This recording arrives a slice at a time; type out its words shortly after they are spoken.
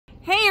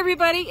Hey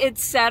everybody,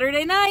 it's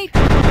Saturday night.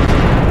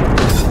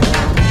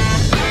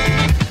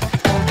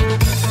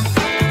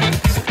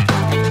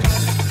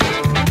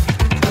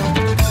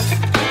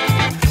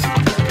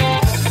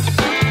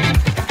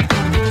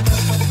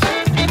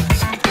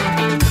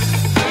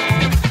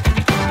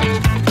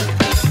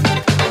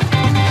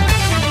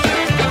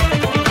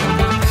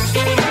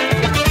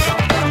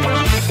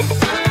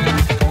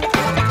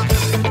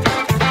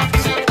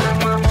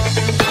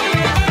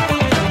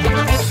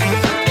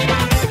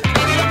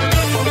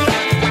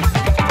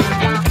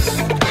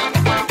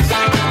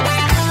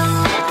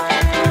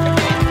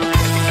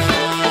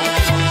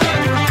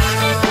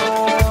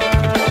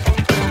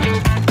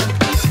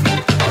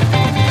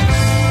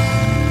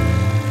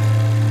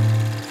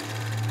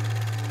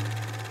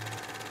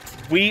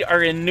 We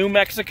are in New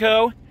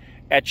Mexico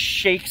at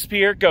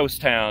Shakespeare Ghost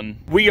Town.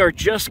 We are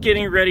just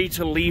getting ready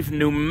to leave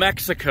New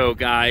Mexico,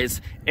 guys,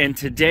 and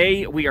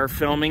today we are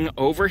filming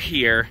over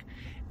here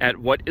at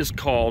what is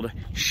called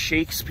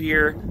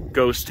Shakespeare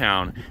Ghost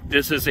Town.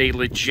 This is a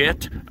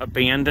legit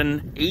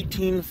abandoned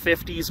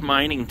 1850s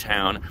mining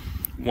town,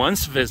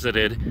 once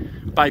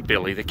visited by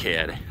Billy the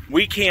Kid.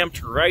 We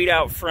camped right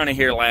out front of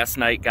here last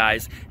night,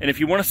 guys, and if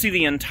you want to see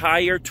the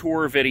entire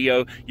tour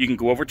video, you can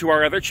go over to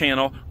our other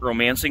channel,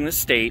 Romancing the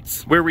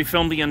States, where we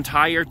filmed the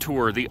entire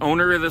tour. The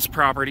owner of this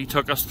property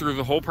took us through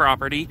the whole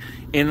property,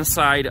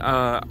 inside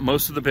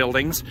most of the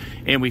buildings,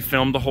 and we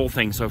filmed the whole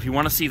thing. So if you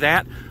want to see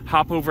that,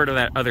 hop over to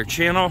that other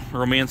channel,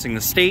 Romancing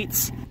the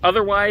States.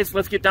 Otherwise,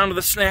 let's get down to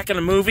the snack and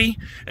a movie,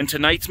 and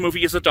tonight's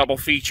movie is a double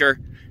feature,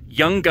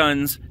 Young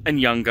Guns and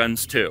Young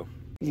Guns 2.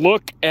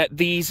 Look at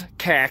these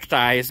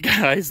cacti,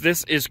 guys.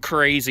 This is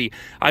crazy.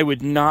 I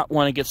would not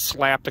want to get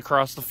slapped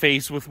across the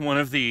face with one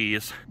of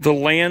these. The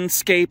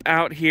landscape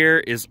out here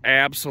is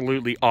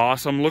absolutely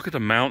awesome. Look at the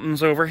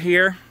mountains over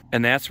here.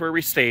 And that's where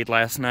we stayed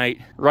last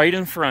night, right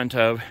in front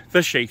of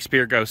the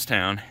Shakespeare Ghost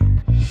Town.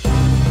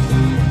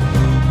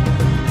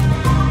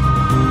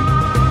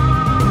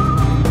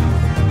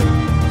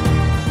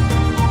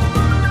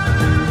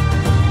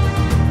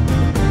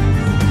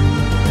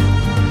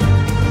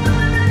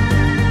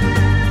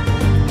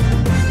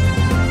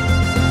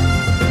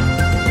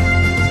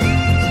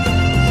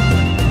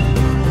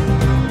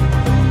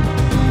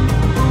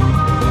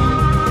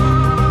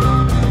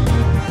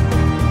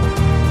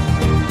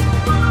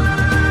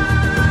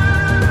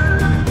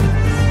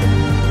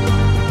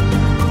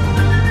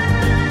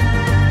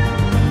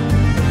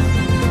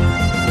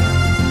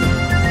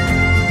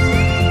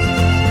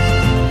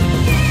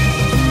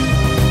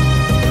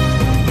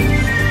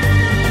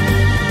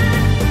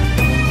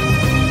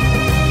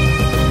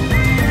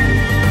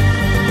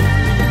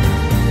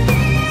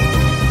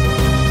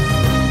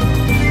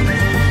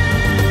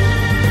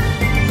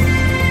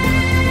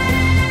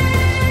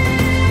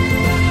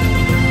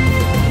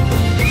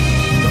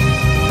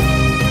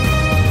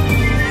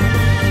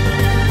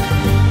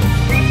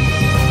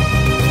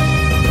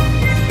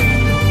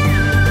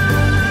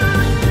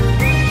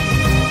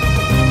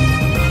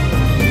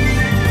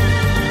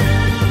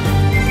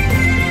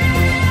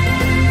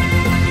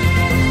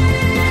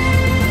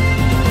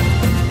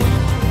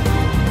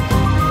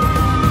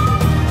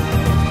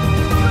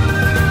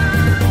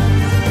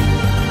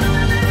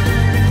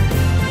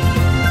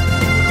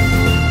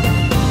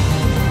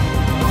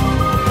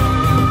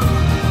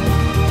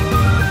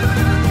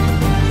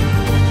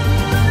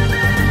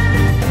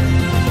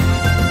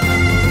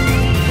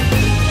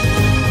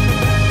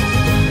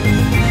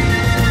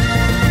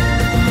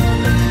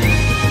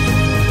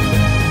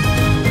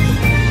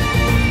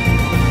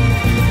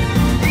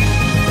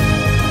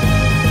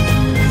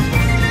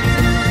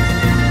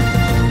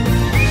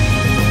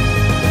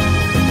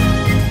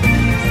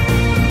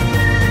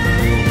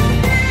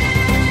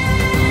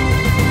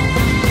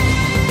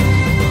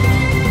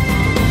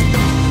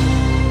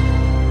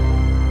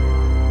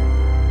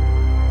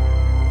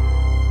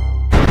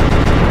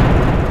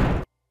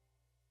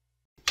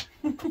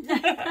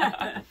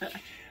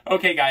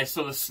 Okay guys,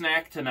 so the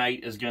snack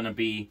tonight is going to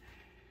be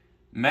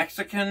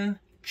Mexican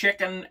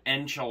chicken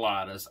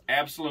enchiladas.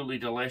 Absolutely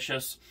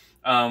delicious.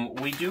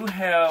 We do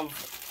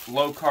have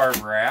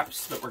low-carb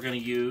wraps that we're going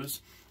to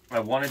use. I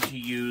wanted to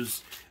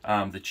use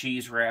the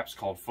cheese wraps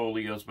called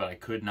Folios, but I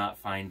could not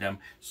find them.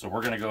 So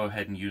we're going to go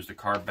ahead and use the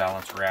carb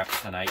balance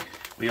wraps tonight.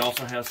 We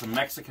also have some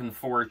Mexican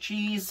 4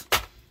 cheese.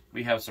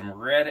 We have some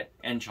red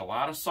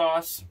enchilada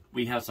sauce.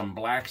 We have some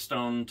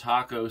Blackstone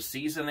taco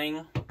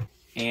seasoning.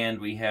 And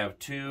we have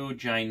 2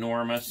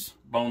 ginormous,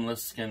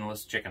 boneless,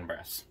 skinless chicken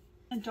breasts.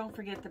 And don't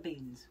forget the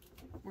beans.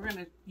 We're going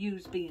to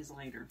use beans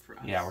later for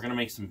us. Yeah, we're going to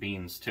make some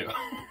beans too.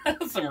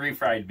 Some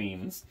refried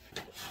beans.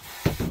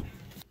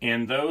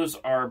 And those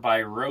are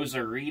by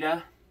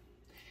Rosarita.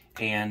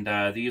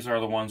 And these are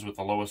the ones with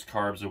the lowest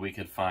carbs that we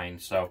could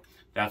find. So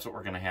that's what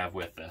we're going to have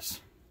with this.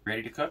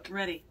 Ready to cook?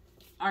 Ready.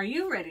 Are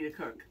you ready to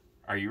cook?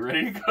 Are you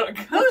ready to cook?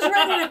 Who's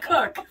ready to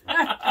cook?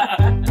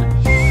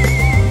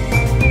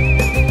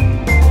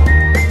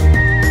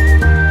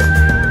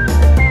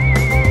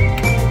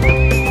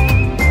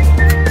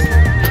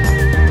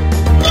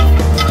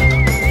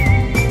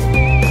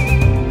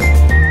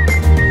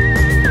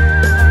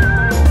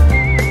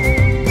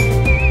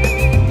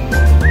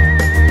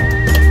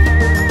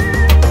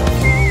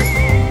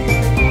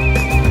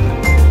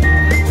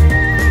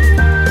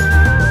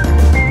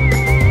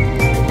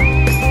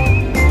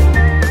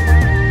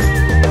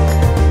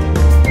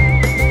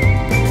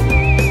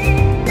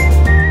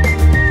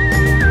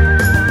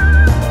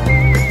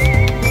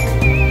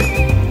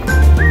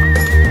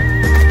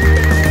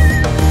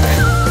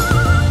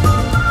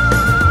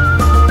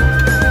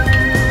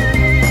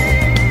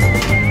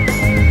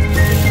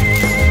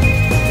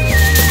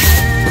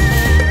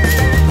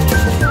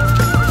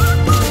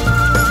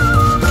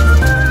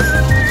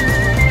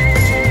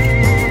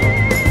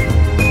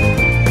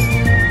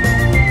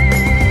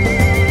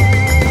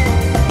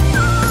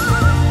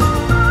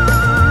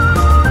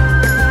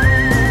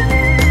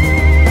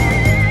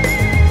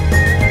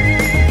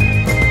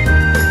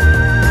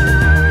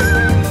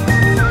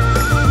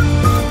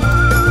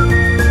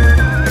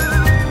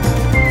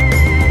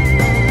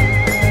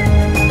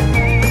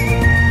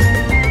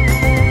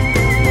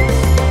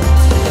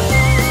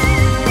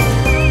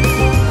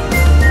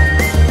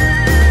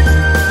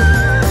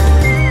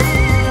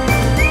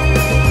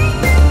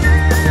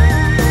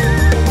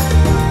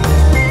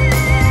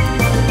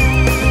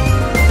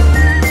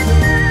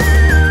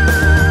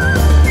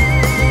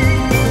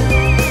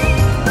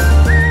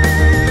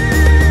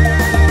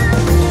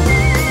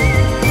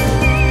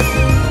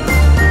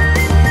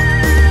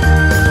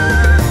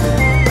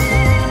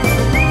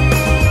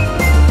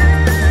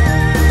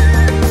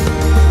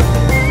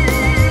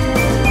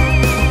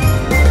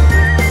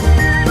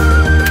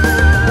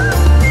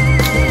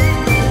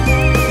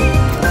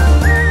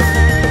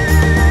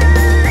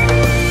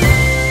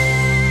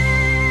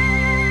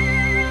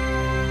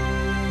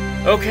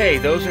 Okay,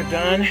 those are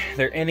done.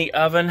 They're in the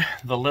oven.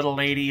 The little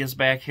lady is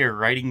back here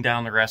writing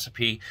down the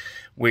recipe.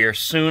 We are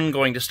soon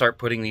going to start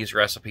putting these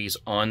recipes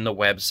on the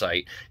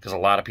website because a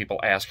lot of people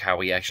ask how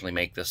we actually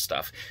make this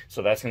stuff.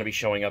 So that's going to be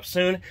showing up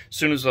soon. As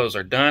soon as those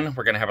are done,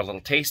 we're going to have a little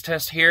taste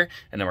test here,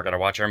 and then we're going to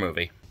watch our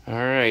movie. All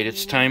right,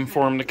 it's time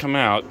for them to come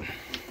out.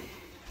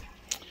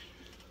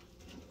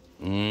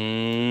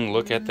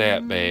 Look at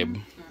that, babe.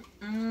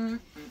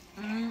 Look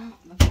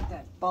at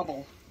that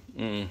bubble.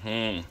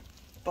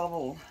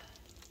 Bubble.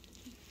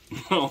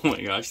 Oh my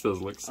gosh,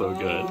 those look so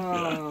good.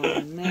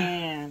 Oh,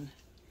 man.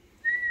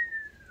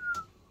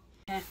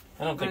 I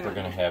don't think we're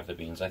going to have the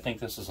beans. I think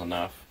this is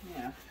enough.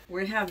 Yeah.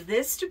 We have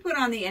this to put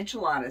on the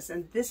enchiladas,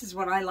 and this is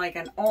what I like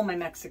on all my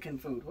Mexican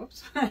food.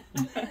 Whoops.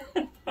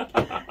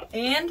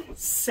 And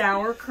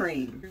sour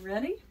cream. You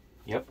ready?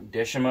 Yep,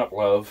 dish them up,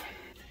 love.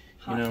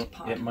 Hot you know,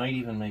 pot. it might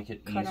even make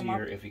it Cut 'em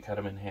easier up. if you cut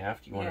them in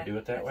half. Do you want to do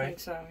it that way? I think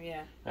so,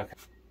 yeah. Okay.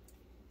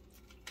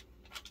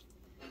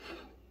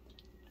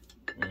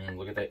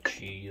 Look at that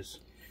cheese.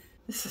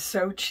 This is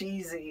so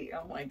cheesy.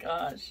 Oh my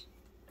gosh.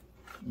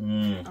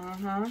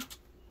 Uh-huh.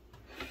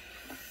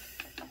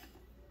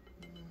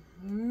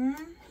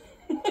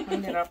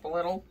 Clean it up a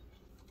little.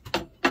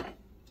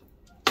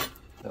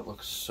 That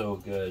looks so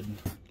good.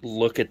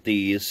 Look at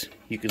these.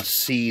 You can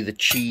see the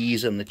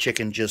cheese and the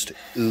chicken just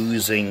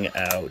oozing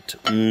out.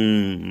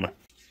 Ooh,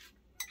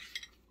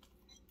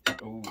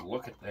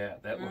 look at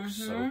that. That looks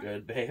so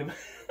good, babe.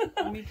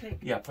 Let me take...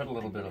 Yeah, put a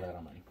little bit of that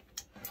on mine.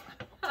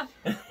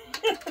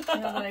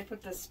 Now that I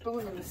put the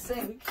spoon in the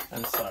sink.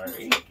 I'm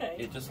sorry. Okay.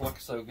 It just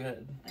looks so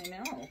good. I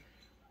know.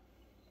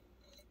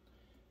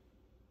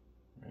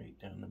 Right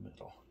down the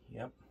middle.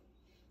 Yep.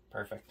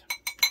 Perfect.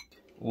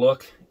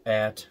 Look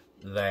at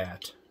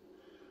that.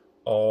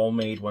 All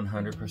made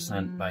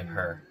 100% by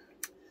her.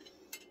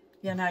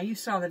 Yeah, now you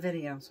saw the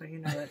video, so you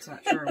know that's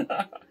not true.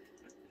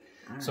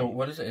 So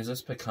what is it? Is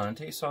this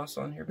picante sauce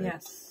on here, babe?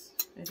 Yes,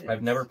 it is.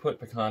 I've never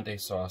put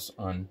picante sauce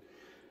on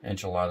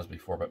enchiladas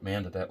before, but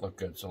man, did that look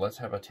good. So let's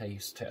have a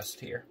taste test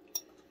here.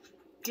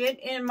 Get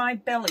in my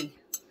belly.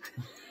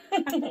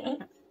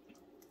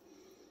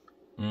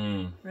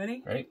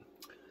 Ready? Ready?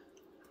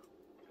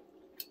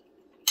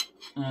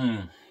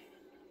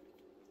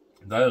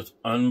 That is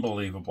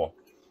unbelievable.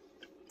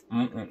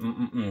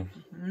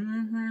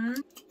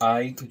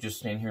 I could just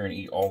stand here and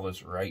eat all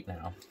this right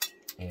now,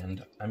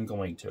 and I'm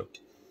going to.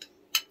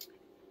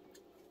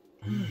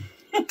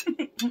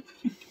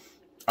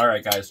 All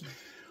right, guys.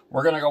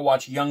 We're going to go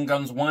watch Young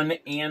Guns 1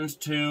 and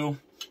 2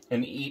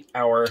 and eat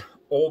our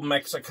Old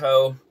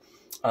Mexico,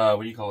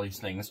 what do you call these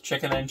things?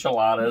 Chicken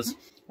enchiladas.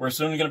 We're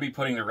soon going to be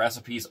putting the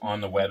recipes on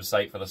the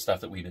website for the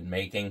stuff that we've been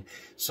making.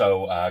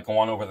 So go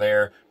on over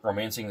there,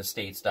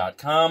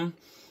 romancingthestates.com.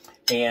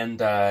 And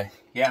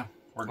yeah,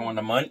 we're going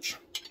to munch.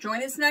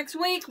 Join us next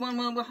week when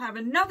we'll have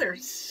another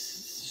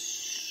Saturday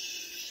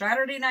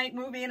night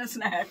movie and a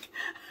snack.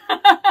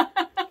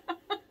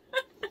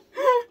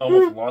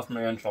 Almost lost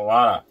my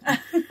enchilada.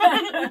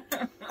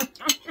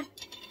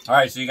 All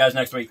right, see you guys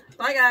next week.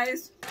 Bye,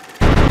 guys.